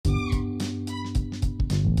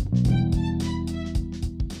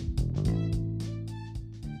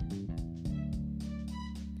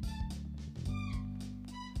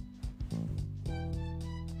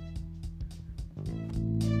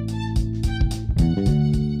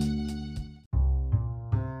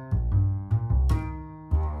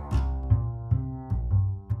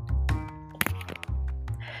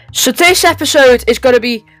So this episode is going to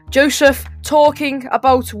be Joseph talking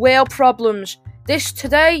about world problems.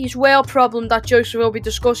 Today's world problem that Joseph will be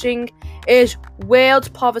discussing is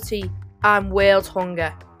world poverty and world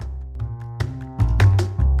hunger.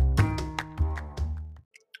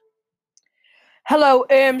 Hello,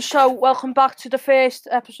 so welcome back to the first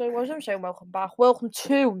episode. What was I saying? Welcome back. Welcome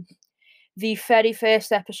to the very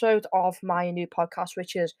first episode of my new podcast,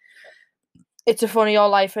 which is It's a Funny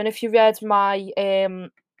Old Life. And if you read my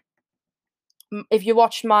if you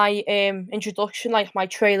watched my introduction, like my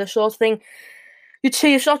trailer sort of thing, you'd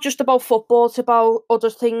see it's not just about football, it's about other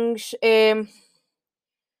things,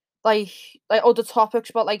 like other topics,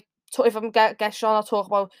 but like if I'm guests on, I'll talk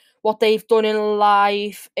about what they've done in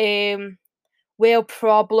life, real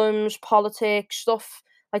problems, politics, stuff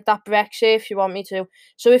like that, Brexit, if you want me to.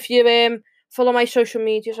 So if you follow my social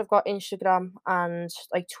medias, I've got Instagram and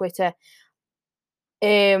like Twitter.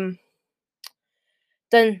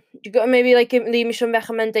 Then you got to maybe leave me some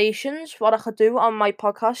recommendations what I could do on my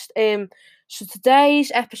podcast. So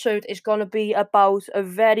today's episode is gonna be about a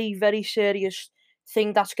very, very serious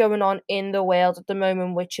thing that's going on in the world at the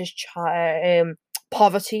moment, which is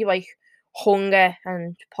poverty, like hunger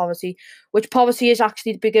and poverty. Which poverty is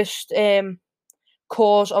actually the biggest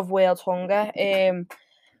cause of world hunger. And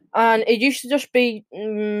it used to just be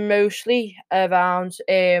mostly around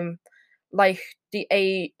like the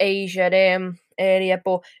Asia area,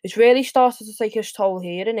 but it's really started to take its toll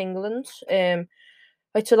here in England.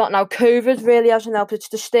 It's a lot now. COVID really hasn't helped. It's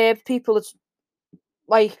disturbed people. It's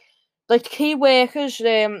like key workers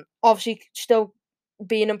obviously still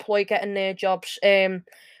being employed, getting their jobs,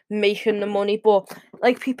 making the money, but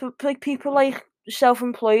people like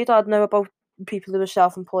self-employed. I don't know about people who are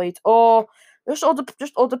self-employed or just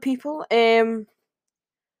other people.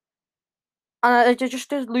 And they're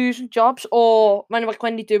just losing jobs, or when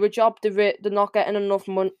they do a job, they're not getting enough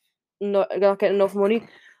money. Not getting enough money,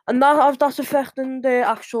 and that's affecting their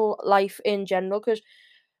actual life in general. Because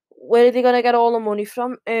where are they gonna get all the money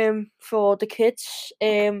from? For the kids,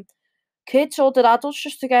 kids or the adults,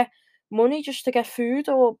 just to get money, just to get food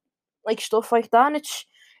or like stuff like that. And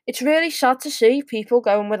it's really sad to see people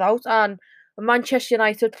going without. And a Manchester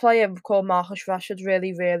United player called Marcus Rashford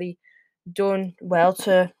really done well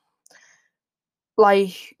to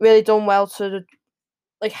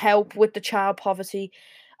help with the child poverty.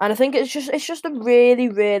 And I think it's just a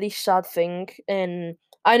really sad thing. And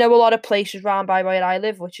I know a lot of places round by where I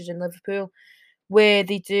live, which is in Liverpool, where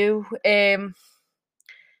they do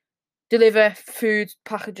deliver food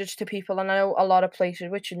packages to people. And I know a lot of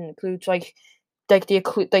places, which includes like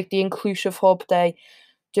the inclusive hub, they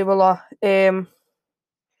do a lot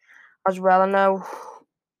as well. I know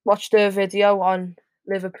watched a video on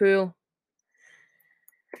Liverpool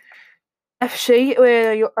FC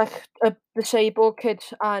where you're like a disabled kid,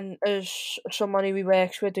 and as someone who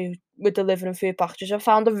works with delivering food packages, I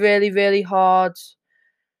found it really hard,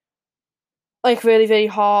 really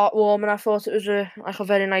heartwarming. I thought it was a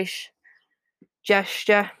very nice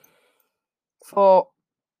gesture for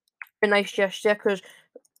because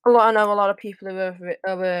I know a lot of people who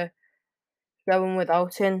are going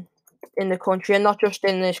without in the country, and not just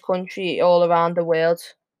in this country, all around the world.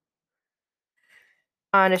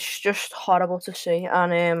 And it's just horrible to see.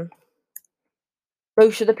 And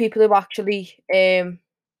most of the people who actually who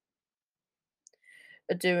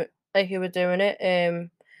are doing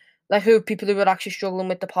it, people who are actually struggling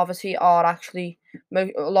with the poverty are actually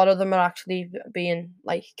a lot of them are actually being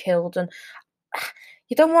killed. And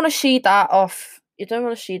you don't want to see that off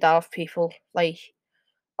people. Like,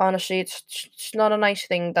 honestly, it's not a nice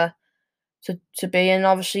thing to be. And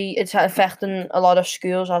obviously it's affecting a lot of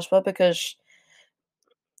schools as well, because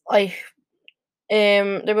they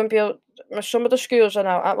won't be able. Some of the schools are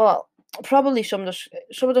now, well, probably some of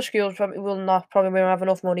the schools probably won't have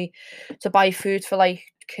enough money to buy food for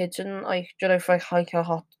kids, and for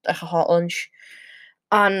a hot lunch.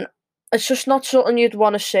 And it's just not something you'd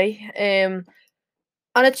want to see. And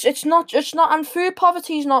it's not, and food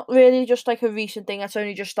poverty is not really just a recent thing. It's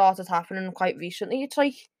only just started happening quite recently. It's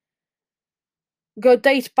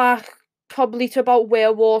dates back probably to about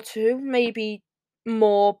World War II, maybe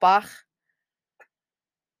more back.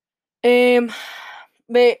 And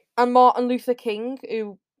Martin Luther King,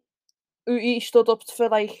 who he stood up for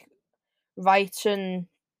rights and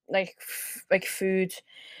food.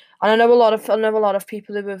 And I know a lot of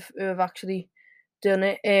people who have actually done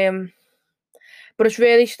it. But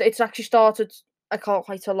it's actually started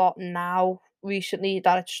quite a lot now recently,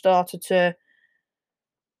 that it started to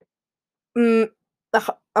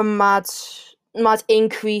a mad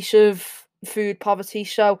increase of food poverty.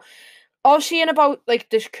 So obviously, in about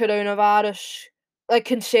this coronavirus like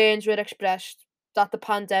concerns were expressed that the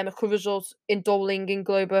pandemic could result in doubling in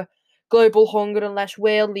global hunger unless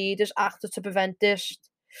world leaders acted to prevent this.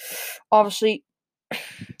 Obviously,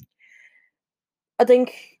 I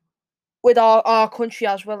think with our country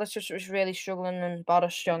as well, it's really struggling, and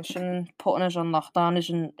Boris Johnson putting us on lockdown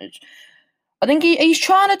isn't. I think he's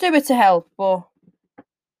trying to do it to help, but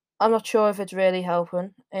I'm not sure if it's really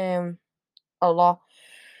helping. A lot.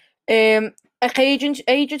 Um,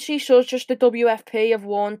 agencies such as the WFP have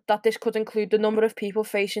warned that this could include the number of people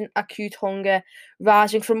facing acute hunger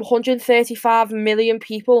rising from 135 million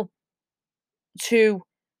people to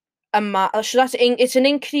so it's an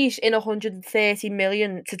increase in 130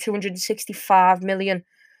 million to 265 million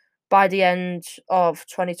by the end of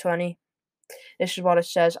 2020. This is what it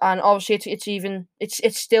says, and obviously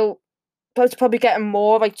it's still, but it's probably getting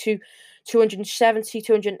more like to 270,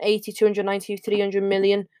 280, 290, 300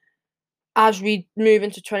 million as we move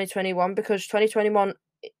into 2021, because 2021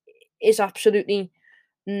 is absolutely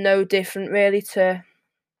no different really to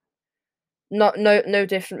not no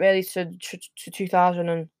different really to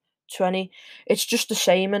 2020. It's just the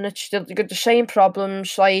same, and it's still got the same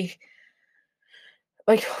problems like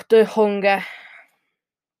the hunger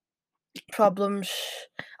problems,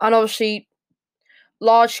 and obviously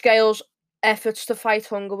large scale efforts to fight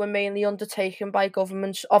hunger were mainly undertaken by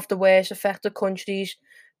governments of the worst affected countries,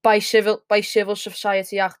 by civil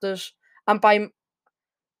society actors, and by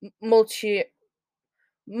multi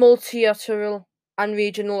multilateral and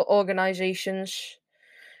regional organisations.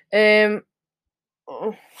 Um,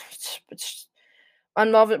 oh, it's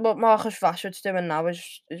and what Marcus Rashford's doing now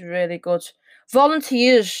is really good.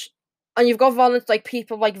 Volunteers, and you've got like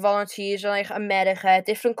people like volunteers in like America,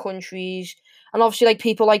 different countries, and obviously like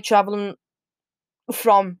people like traveling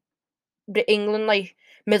from England, like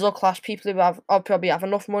middle class people who probably have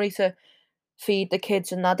enough money to feed the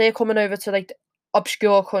kids, and that they're coming over to like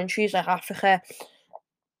obscure countries like Africa,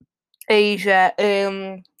 Asia,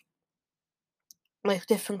 like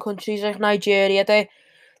different countries like Nigeria. They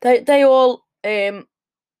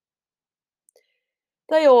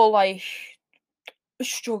all like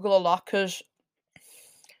struggle a lot because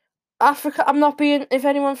Africa. I'm not being, if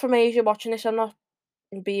anyone from Asia watching this, I'm not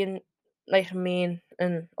being like mean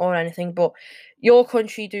and or anything, but your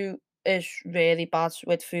country is really bad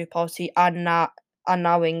with food poverty, and now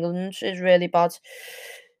England's is really bad.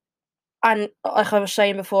 And like I was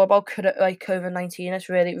saying before about like COVID-19, it's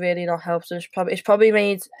really not helped. It's probably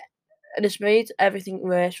made everything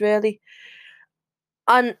worse really.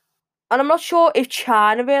 And I'm not sure if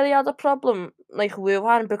China really had a problem like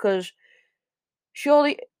Wuhan, because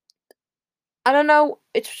surely, I don't know,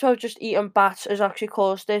 it's sort of just eating bats has actually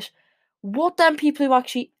caused this. Would them people who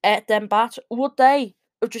actually ate them bats, would they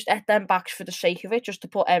have just ate them bats for the sake of it, just to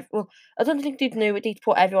put well, I don't think they'd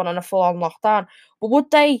put everyone on a full on lockdown, but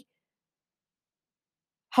would they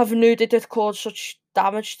have knew that it caused such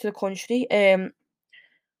damage to the country?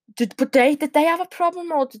 Did they have a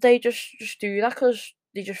problem, or did they just do that because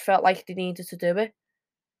they just felt like they needed to do it?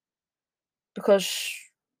 Because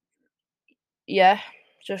yeah,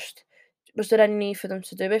 just was there any need for them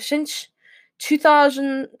to do it? Since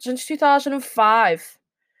 2005,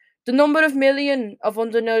 the number of million of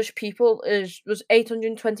undernourished people was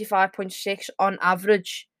 825.6 on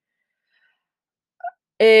average.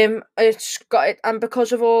 It's got it, and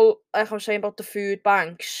because of all, like I was saying about the food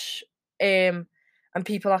banks, and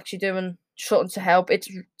people actually doing something to help, it's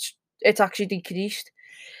actually decreased,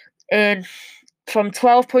 um, from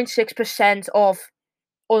 12.6% of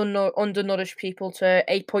undernourished people to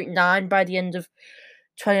 8.9 by the end of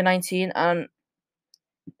 2019, and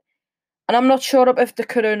I'm not sure if the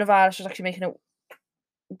coronavirus is actually making it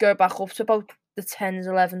go back up to about the 10s,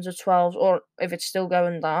 11s, or 12s, or if it's still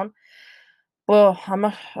going down. Well, I'm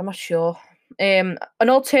not sure. An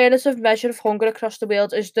alternative measure of hunger across the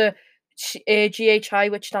world is the GHI,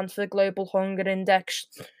 which stands for the Global Hunger Index.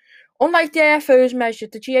 Unlike the AFO's measure,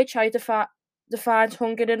 the GHI defines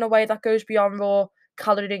hunger in a way that goes beyond raw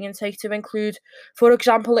calorie intake to include, for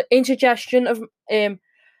example, ingestion of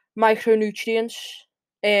micronutrients.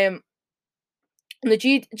 Um, and the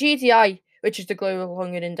GDI, which is the Global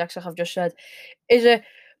Hunger Index, like I've just said, is a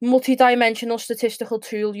multi-dimensional statistical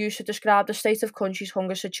tool used to describe the state of country's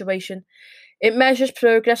hunger situation. It measures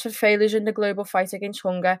progress and failures in the global fight against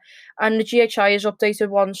hunger, and the GHI is updated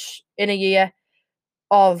once in a year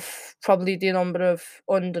of probably the number of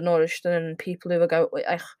undernourished and people who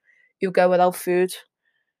go without food,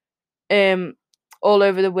 um, all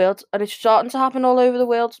over the world, and it's starting to happen all over the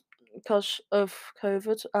world because of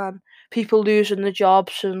COVID and people losing their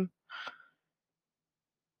jobs, and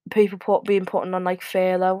people being put on like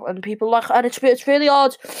furlough, and people like, and it's really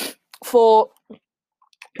hard for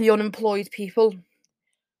the unemployed people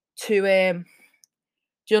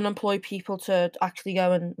to actually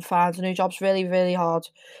go and find a new job. It's really, really hard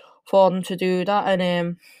for them to do that.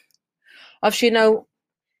 And obviously,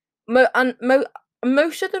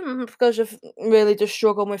 most of them, because of really just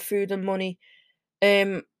struggling with food and money,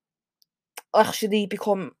 um, actually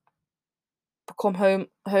become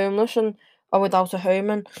homeless and are without a home.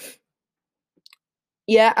 And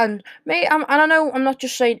yeah, and I know I'm not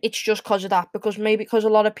just saying it's just because of that, because maybe because a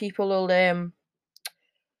lot of people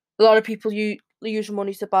use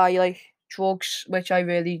money to buy like drugs, which I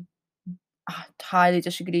really highly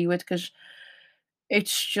disagree with, because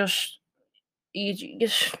it's just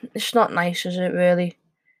it's not nice, is it really?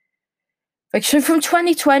 Like, so from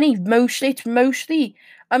 2020, it's mostly,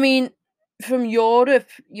 I mean, from Europe,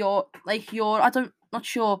 I don't, not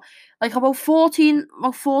sure, like about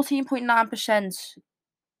 14.9%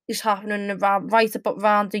 is happening around, right about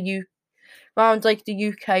around like the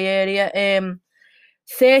UK area.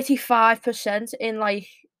 35% in like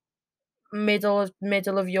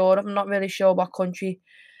middle of Europe. I'm not really sure what country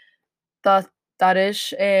that that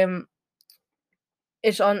is.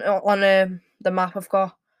 It's on the map I've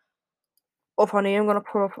got up on here. I'm gonna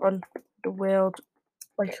put up on the world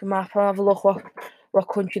like map. I'll have a look what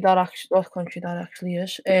country that actually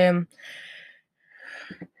is.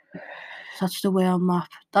 That's the world map.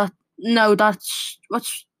 That no, that's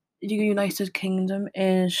what's the United Kingdom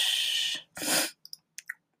is.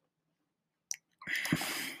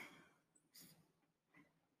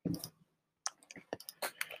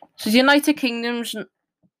 So the United Kingdom's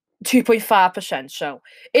 2.5%. So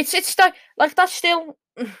it's like that's still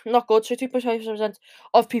not good. So 2.5%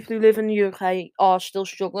 of people who live in the UK are still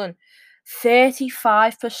struggling.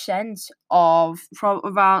 35% of from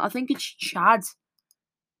around, I think it's Chad.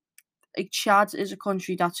 Like Chad is a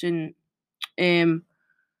country that's um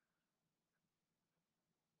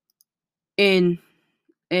in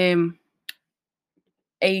um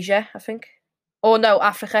Asia, I think. Oh no,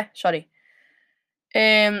 Africa. Sorry.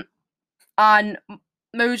 Um and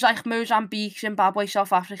Mozambique, Zimbabwe,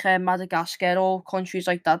 South Africa, Madagascar, all countries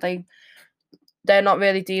like that. They're not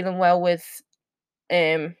really dealing well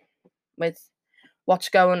um with what's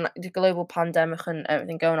going the global pandemic and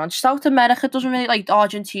everything going on. South America doesn't really, like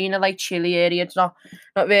Argentina, like Chile area. It's not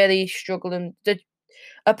really struggling.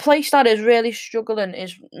 A place that is really struggling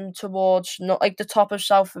is towards not like the top of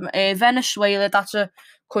Venezuela. That's a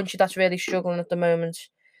country that's really struggling at the moment.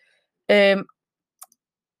 Um,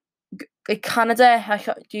 like Canada,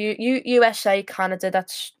 USA, Canada.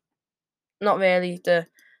 That's not really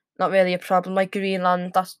a problem. Like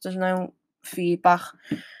Greenland, there's no feedback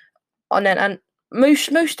on it, and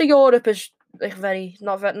most of Europe is like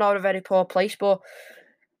not a very poor place, but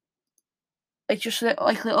like just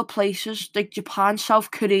like little places like Japan,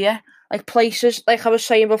 South Korea, like places like I was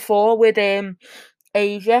saying before with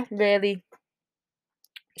Asia really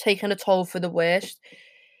taking a toll for the worst.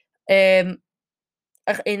 Um,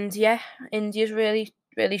 like India's really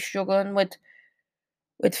struggling with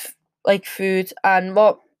like food, and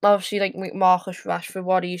what obviously like Marcus Rashford,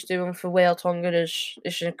 what he's doing for World Hunger is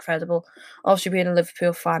incredible. Obviously being a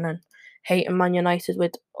Liverpool fan and hating Man United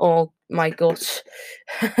with all my guts.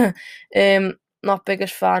 Not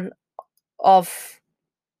biggest fan of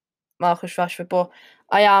Marcus Rashford, but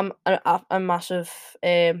I am a massive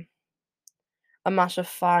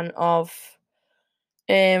fan of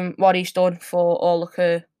what he's done for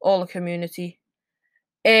all the community.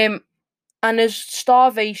 And his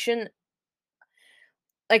starvation,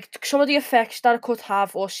 like some of the effects that it could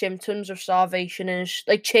have or symptoms of starvation is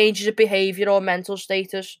like changes of behaviour or mental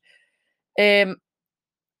status. Um,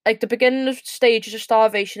 like the beginning of stages of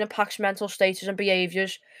starvation impacts mental status and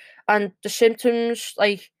behaviours, and the symptoms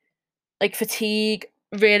like fatigue,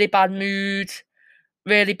 really bad mood,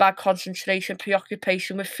 really bad concentration,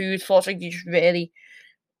 preoccupation with food, thoughts like you just really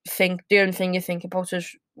think the only thing you think about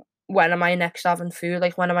is when am I next having food?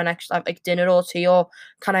 Like when am I next have like dinner or tea, or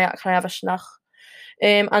can I have a snack?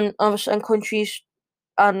 And obviously in countries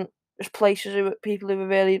and there's places who people who are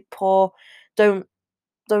really poor don't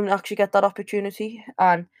don't actually get that opportunity,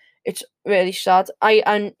 and it's really sad.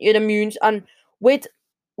 And it immune and with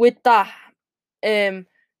with that um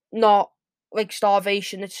not like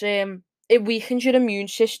starvation, it weakens your immune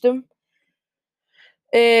system.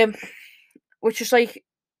 Um which is like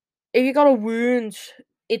if you got a wound,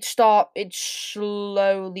 it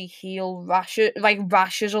slowly heal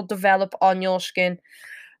rashes will develop on your skin.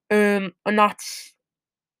 And like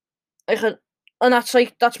a,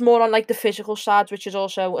 that's more on like the physical side, which is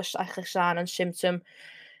also like a sign and symptom.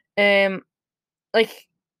 Um, like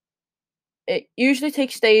it usually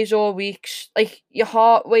takes days or weeks. Like your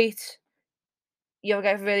heart rate you'll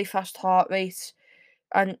get a really fast heart rate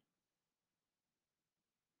and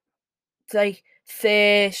like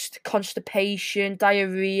thirst, constipation,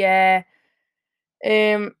 diarrhea.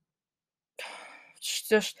 Um, it's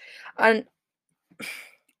just and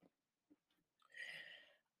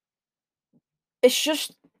it's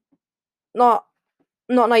just not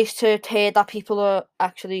not nice to hear that people are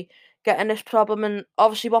actually getting this problem. And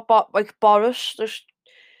obviously, like Boris, just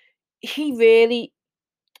he really.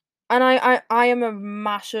 And I am a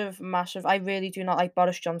massive. I really do not like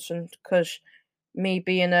Boris Johnson because me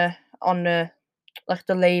being on the like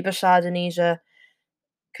the Labour side and he's a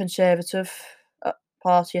Conservative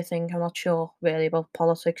party. I think I'm not sure really about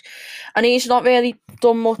politics, and he's not really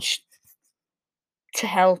done much to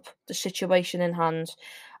help the situation in hand.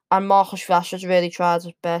 And Marcus Rashford's really tried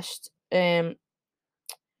his best. No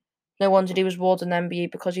wonder he was warded an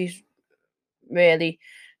MBE because he's really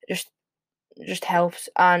just just helped.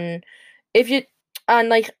 And if you and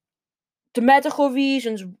like the medical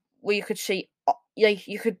reasons where you could see, like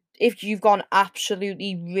you could if you've gone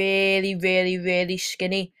absolutely really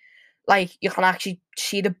skinny, like you can actually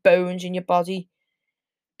see the bones in your body.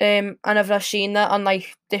 And I've seen that on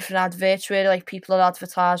like different adverts where like people are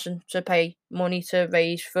advertising to pay money to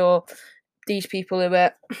raise for these people who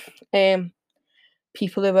are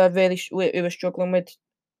really who are struggling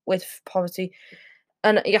with poverty.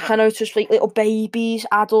 And you can notice like little babies,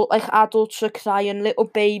 adults are crying, little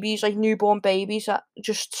babies, like newborn babies are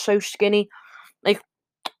just so skinny. Like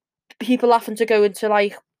people having to go into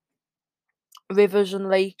like rivers and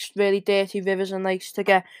lakes, really dirty rivers and lakes to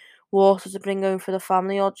get water to bring home for the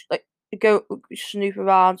family, or like go snoop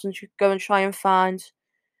around and go and try and find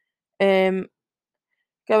um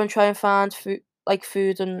food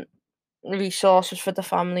food and resources for the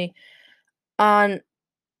family. And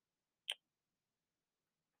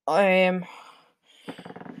um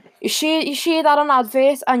you see that on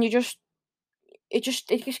advert and it just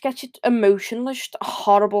gets you emotional. It's just a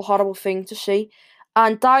horrible thing to see.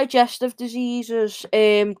 And digestive diseases,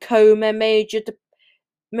 coma, major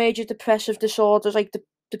depressive disorders like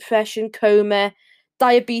depression, coma,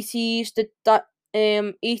 diabetes, that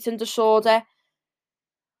eating disorder,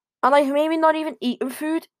 and like maybe not even eating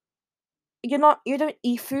food. You don't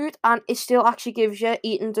eat food, and it still actually gives you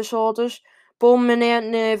eating disorders, bulimia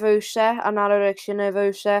nervosa, anorexia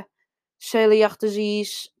nervosa, celiac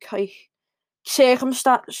disease, like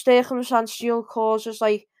circumstantial causes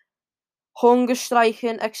like hunger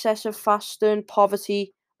striking, excessive fasting,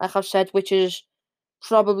 poverty, like I've said, which is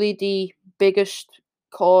probably the biggest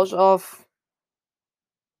cause of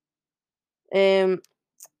um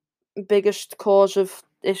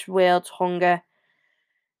this world hunger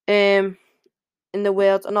um in the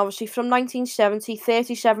world. And obviously from 1970,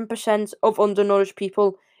 37% of undernourished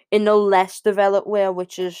people in the less developed world,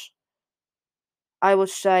 which is I would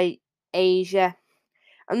say Asia.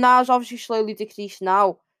 And that is obviously slowly decreased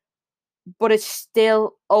now, but it's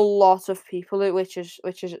still a lot of people which is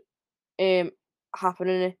um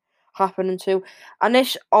happening happening too. And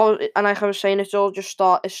this all and like I was saying,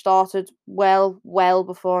 it started well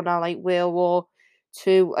before now, like World War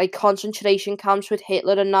Two, like concentration camps with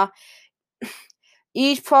Hitler and that.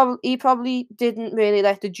 He probably didn't really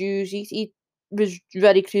let the Jews eat. He was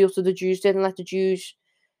very cruel to the Jews, didn't let the Jews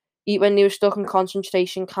eat when they were stuck in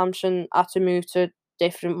concentration camps and had to move to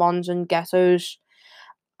different ones and ghettos.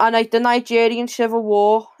 And like the Nigerian Civil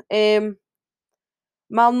War,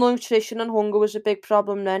 malnutrition and hunger was a big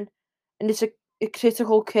problem then, and it's a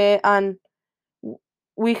critical care and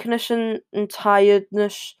weakness and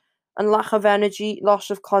tiredness and lack of energy, loss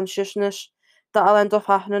of consciousness that'll end up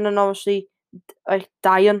happening, and obviously like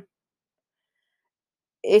dying.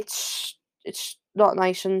 It's not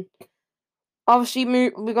nice, and obviously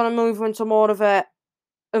we're gonna move into more of a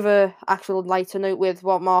actual lighter note with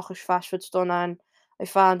what Marcus Rashford's done, and I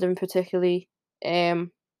found him particularly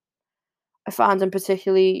um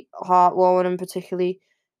heartwarming and particularly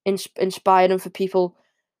inspiring for people.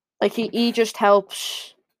 Like he just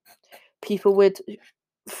helps people with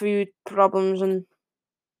food problems, and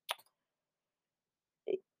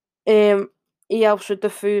um he helps with the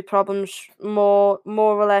food problems more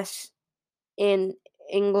or less in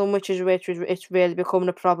England, which it's really becoming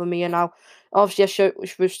a problem here now. Obviously, I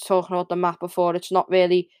was talking about the map before. It's not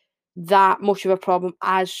really that much of a problem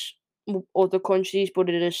as other countries, but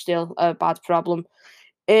it is still a bad problem.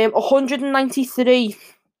 193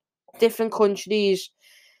 different countries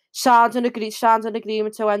signed an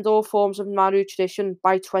agreement to end all forms of malnutrition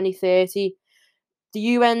by 2030.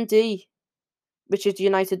 The UND, which is the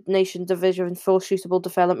United Nations Division for Sustainable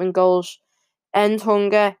Development Goals, end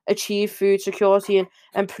hunger, achieve food security, and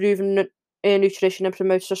improve nutrition and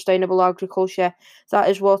promote sustainable agriculture. That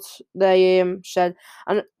is what they said.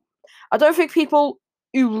 And I don't think people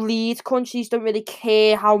who lead countries don't really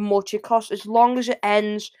care how much it costs as long as it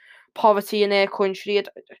ends poverty in their country.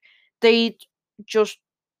 They just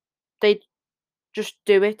they just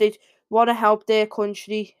do it. They want to help their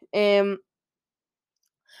country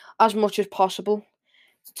as much as possible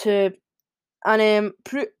to and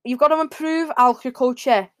you've got to improve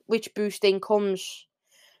agriculture, which boosts incomes.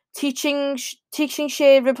 Teaching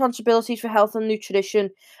shared responsibilities for health and nutrition,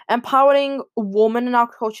 empowering women in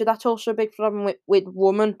agriculture. That's also a big problem with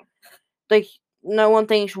women. Like no one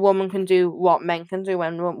thinks women can do what men can do,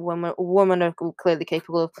 and women are clearly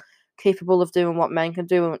capable of doing what men can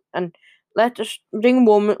do. And let's just bring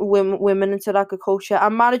women into agriculture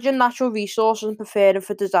and managing natural resources and preparing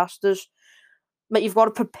for disasters. Like you've got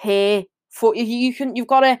to prepare for you've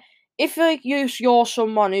got to if like you're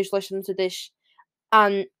someone who's listening to this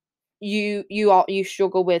and you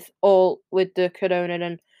struggle with the corona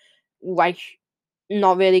and like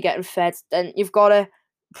not really getting fed, then you've got to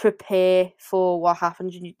prepare for what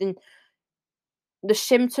happens. And the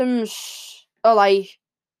symptoms are like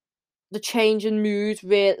the change in mood,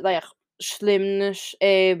 like slimness,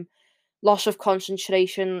 loss of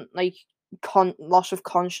concentration, like loss of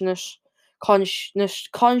consciousness.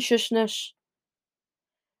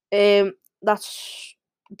 That's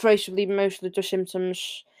basically most of the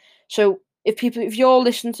symptoms. So if you're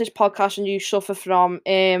listening to this podcast and you suffer from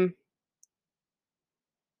yeah,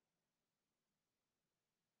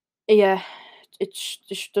 it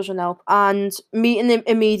just doesn't help. And meeting the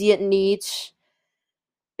immediate needs.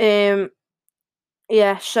 Yeah,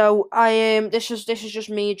 so I this is just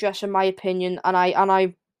me addressing my opinion, and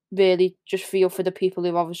I really just feel for the people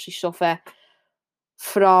who obviously suffer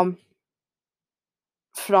from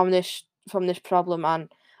from this problem, and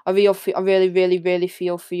I really really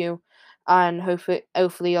feel for you, and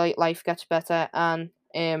hopefully like life gets better and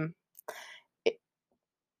it,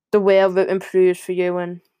 the world improves for you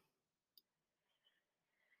and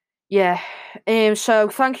yeah. So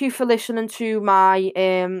thank you for listening to my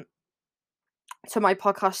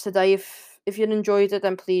podcast today. If you enjoyed it,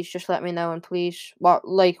 then please just let me know, and please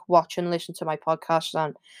watch and listen to my podcast.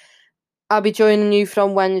 And I'll be joining you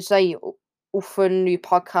from Wednesday for a new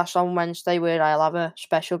podcast on Wednesday where I'll have a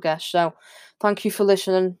special guest. So thank you for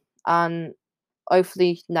listening, and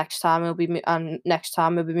hopefully next time we'll be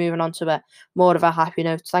moving on to a more of a happy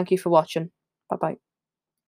note. Thank you for watching. Bye bye.